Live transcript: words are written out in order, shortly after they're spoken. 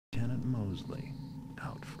Mosley,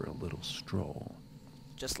 out for a little stroll.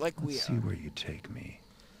 Just like we Let's see are. where you take me.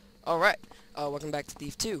 Alright, welcome back to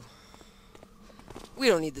Thief 2. We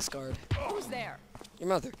don't need this guard. Who's there? Your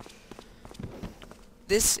mother.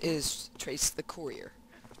 This is Trace the Courier.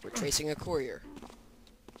 We're tracing a courier.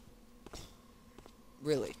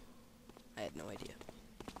 Really? I had no idea.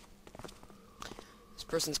 This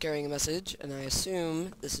person's carrying a message, and I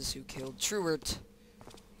assume this is who killed Truert.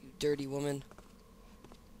 You dirty woman.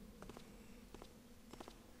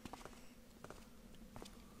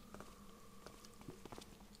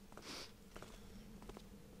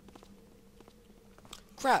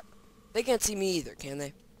 Crap. They can't see me either, can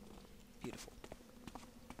they? Beautiful.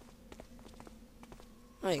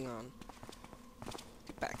 Hang on.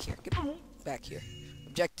 Get back here. Get back here.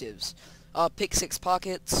 Objectives. Pick 6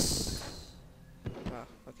 pockets. Oh,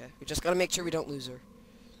 okay. We just gotta make sure we don't lose her.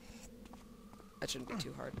 That shouldn't be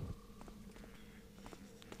too hard.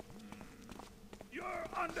 You're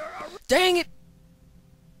under arrest. Dang it!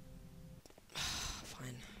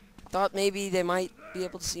 Fine. Thought maybe they might be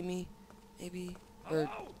able to see me. Maybe. Or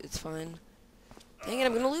it's fine. Dang it,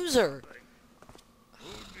 I'm gonna lose her!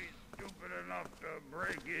 Who'd be stupid enough to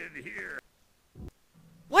break in here?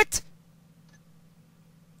 What?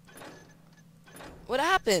 What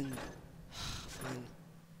happened? Fine.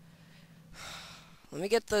 Let me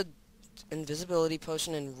get the invisibility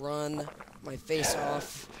potion and run my face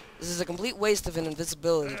off. This is a complete waste of an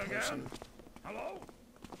invisibility potion. Hello?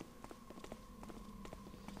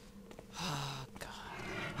 Oh, God.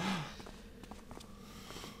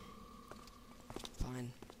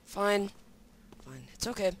 Fine. Fine. Fine. It's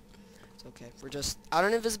okay. It's okay. We're just out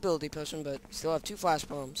an invisibility potion, but we still have 2 flash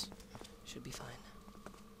bombs. Should be fine.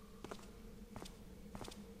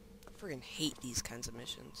 I friggin' hate these kinds of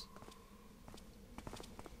missions.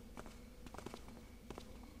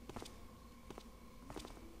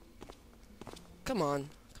 Come on.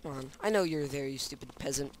 Come on. I know you're there, you stupid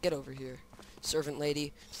peasant. Get over here. Servant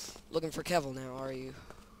lady. Looking for Kevel now, are you?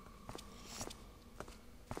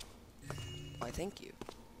 Why, thank you.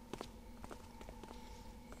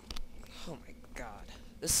 Oh my god.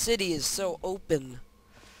 The city is so open.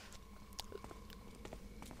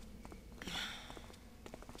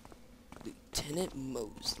 Lieutenant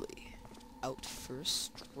Mosley. Out for a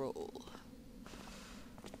stroll.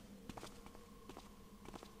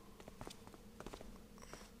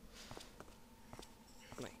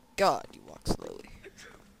 My god, you walk slowly.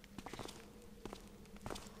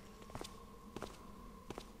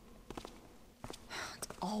 It's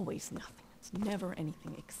always nothing. It's never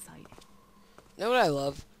anything exciting. You know what I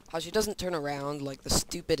love? How she doesn't turn around like the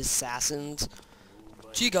stupid assassins.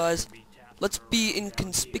 Gee guys, let's be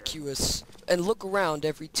inconspicuous and look around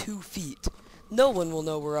every 2 feet. No one will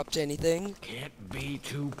know we're up to anything. Can't be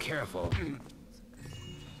too careful.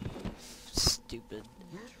 Stupid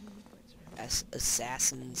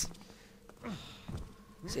assassins.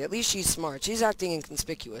 See, at least she's smart. She's acting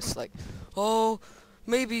inconspicuous. Like, oh,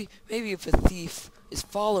 maybe if a thief is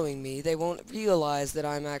following me, they won't realize that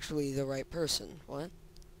I'm actually the right person. What?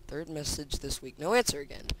 3rd message this week. No answer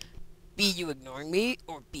again. Be you ignoring me,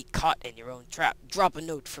 or be caught in your own trap. Drop a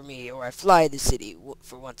note for me, or I fly the city.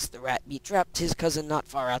 For once the rat be trapped, his cousin not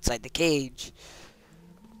far outside the cage.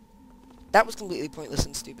 That was completely pointless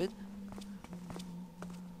and stupid.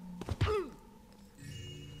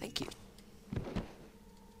 Thank you.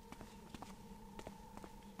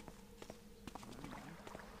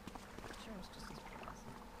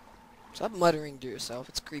 Stop muttering to yourself,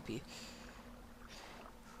 it's creepy.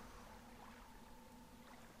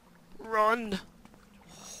 Run!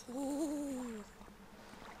 Ooh.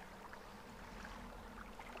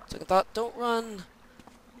 Second thought, don't run!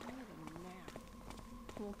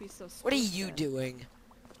 Won't be so What are sweet you then. doing?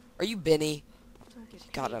 Are you Benny? Don't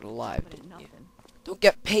get Got paid out for alive, jumping at didn't you? nothing. Don't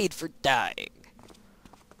get paid for dying.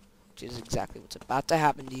 Which is exactly what's about to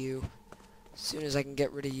happen to you. As soon as I can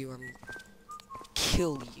get rid of you, I'm gonna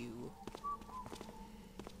kill you.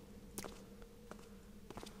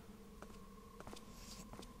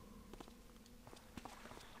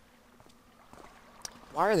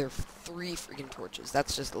 Why are there 3 freaking torches?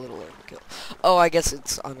 That's just a little overkill. Oh, I guess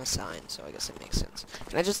it's on a sign, so I guess it makes sense.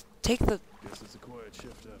 Can I just take the... Guess it's a quiet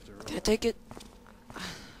shift after all. Can I take it? I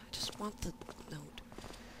just want the note.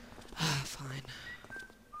 Fine.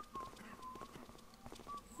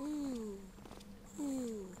 Ooh.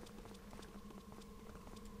 Ooh.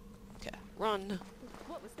 Okay, run.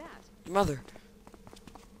 What was that? Your mother.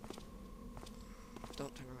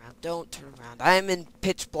 Don't turn around. Don't turn around. I'm in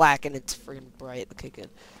pitch black and it's freaking bright. Okay, good.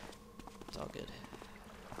 It's all good.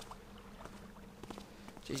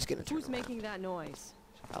 She's gonna turn Who's around. making that noise?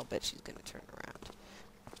 I'll bet she's gonna turn around.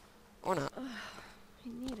 Or not. I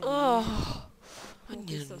need a Oh, I Won't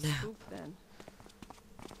be need so a nap. spooked then.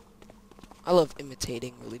 I love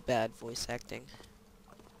imitating really bad voice acting.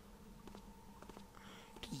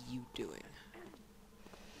 What are you doing?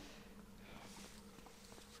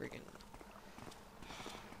 Friggin'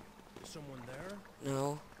 Is someone there?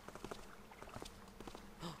 no.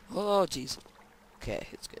 Oh, jeez. Okay,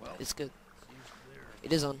 it's good. Well. It's good. Seems clear.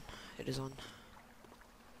 It is on. It is on.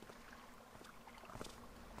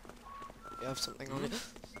 You have something on it.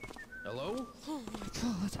 Hello? Oh my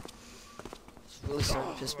god. It's really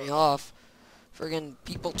starting to piss me off. Friggin'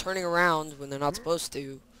 people turning around when they're not supposed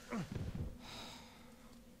to.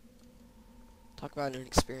 Talk about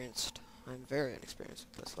inexperienced. I'm very inexperienced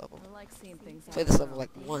at this level. I like seeing things. I played this level like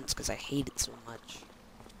once because I hate it so much.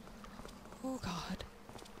 Oh god.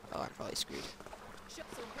 Oh, I'm probably screwed.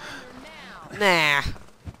 Nah.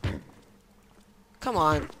 Come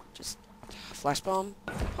on. Just flash bomb,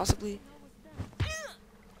 possibly.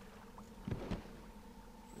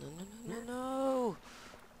 No.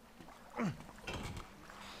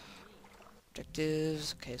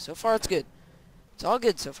 Objectives. Okay, so far it's good. It's all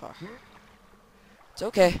good so far. It's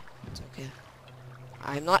okay. It's okay.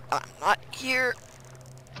 I'm not here.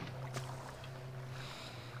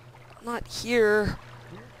 Not here.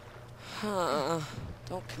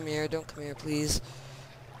 Don't come here, please.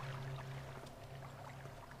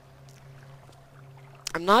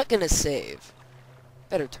 I'm not gonna save.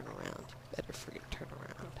 Better turn around. Better freaking turn around.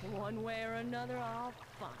 One way or another, I'll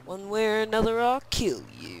find. One way or another, I'll kill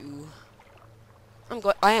you.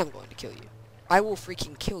 I am going to kill you. I will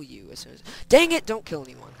freaking kill you as soon as... Dang it! Don't kill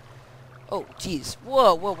anyone. Oh, jeez.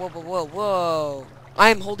 Whoa. I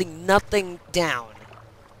am holding nothing down.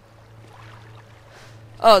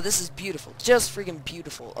 Oh, this is beautiful. Just freaking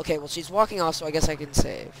beautiful. Okay, well, she's walking off, so I guess I can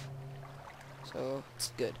save. So,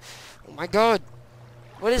 it's good. Oh my god!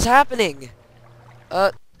 What is happening?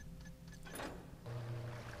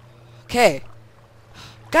 Okay.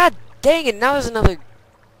 God dang it, now there's another...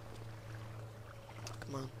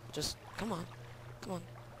 Come on, just... Come on.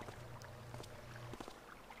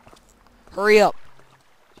 Hurry up!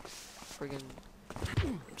 Friggin...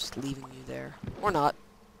 I'm just leaving you there. Or not.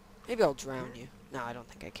 Maybe I'll drown you. No, I don't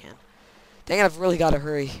think I can. Dang it, I've really gotta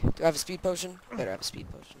hurry. Do I have a speed potion? Better have a speed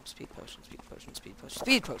potion. Speed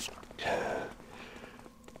potion.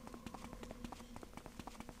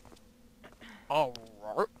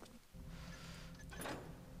 Alright.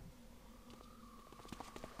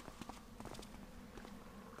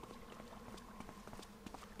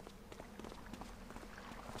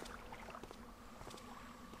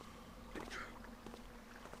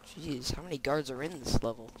 Jeez, how many guards are in this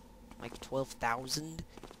level? Like 12,000?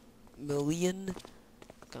 Million?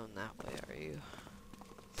 Going that way, are you?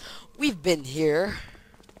 We've been here.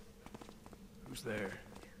 Who's there?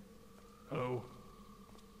 Oh.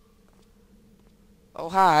 Oh,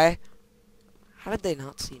 hi. How did they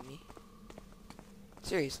not see me?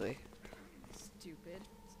 Seriously. Stupid.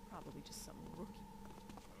 It's probably just some rookie.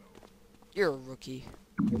 You're a rookie.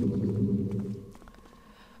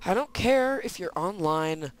 I don't care if you're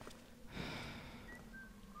online.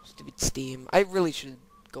 Stupid Steam. I really should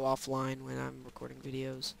go offline when I'm recording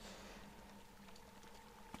videos.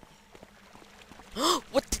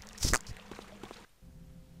 What the...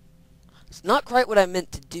 It's not quite what I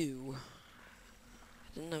meant to do.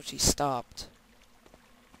 I didn't know she stopped.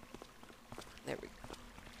 There we go.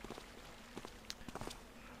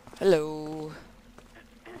 Hello.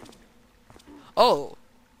 Oh.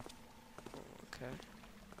 Okay.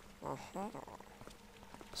 Uh-huh.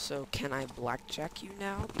 So, can I blackjack you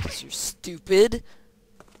now? Because you're stupid?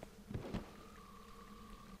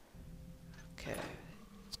 Okay.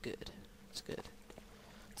 It's good.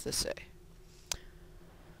 What's this say?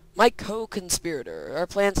 My co-conspirator. Our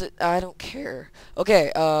plans... I don't care.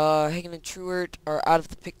 Okay, Hagen and Truart are out of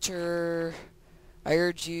the picture. I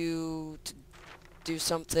urge you to do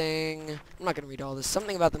something... I'm not gonna read all this.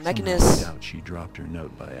 Something about the Somehow I mechanist. doubt she dropped her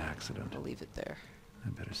note by accident. I'll leave it there. I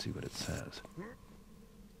better see what it says.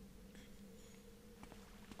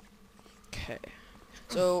 Okay.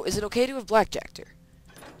 So, is it okay to have blackjacked her?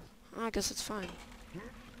 I guess it's fine. I'll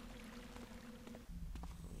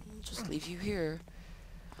just leave you here.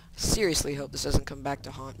 Seriously hope this doesn't come back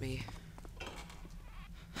to haunt me.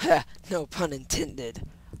 Ha! No pun intended.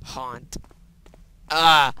 Haunt.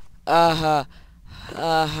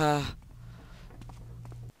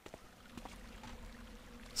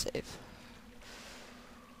 Save.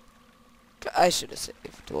 I should have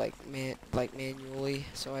saved like manually,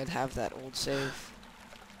 so I'd have that old save.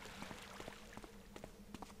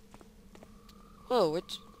 Whoa,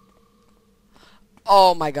 which...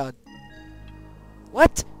 Oh my god.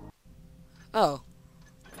 What? Oh.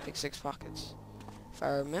 Take 6 pockets. If I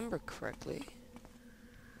remember correctly.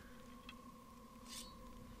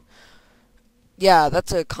 Yeah,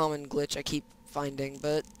 that's a common glitch I keep finding,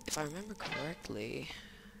 but if I remember correctly...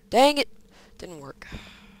 Dang it! Didn't work.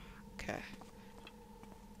 Okay.